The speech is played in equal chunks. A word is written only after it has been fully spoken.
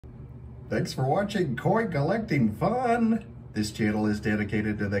Thanks for watching Coin Collecting Fun. This channel is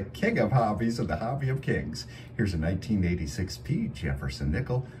dedicated to the king of hobbies and the hobby of kings. Here's a 1986 P Jefferson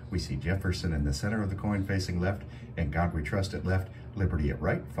Nickel. We see Jefferson in the center of the coin facing left and God We Trust at left, Liberty at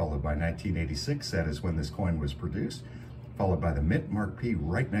right, followed by 1986. That is when this coin was produced. Followed by the mint mark P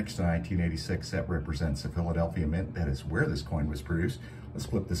right next to 1986. That represents the Philadelphia Mint. That is where this coin was produced. Let's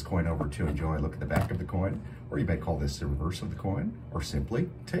flip this coin over to enjoy a look at the back of the coin, or you may call this the reverse of the coin, or simply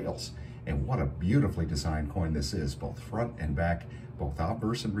tails. And what a beautifully designed coin this is, both front and back, both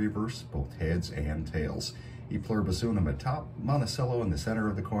obverse and reverse, both heads and tails. E pluribus unum at top, Monticello in the center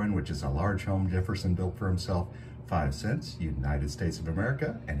of the coin, which is a large home Jefferson built for himself. 5 cents, United States of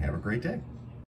America, and have a great day.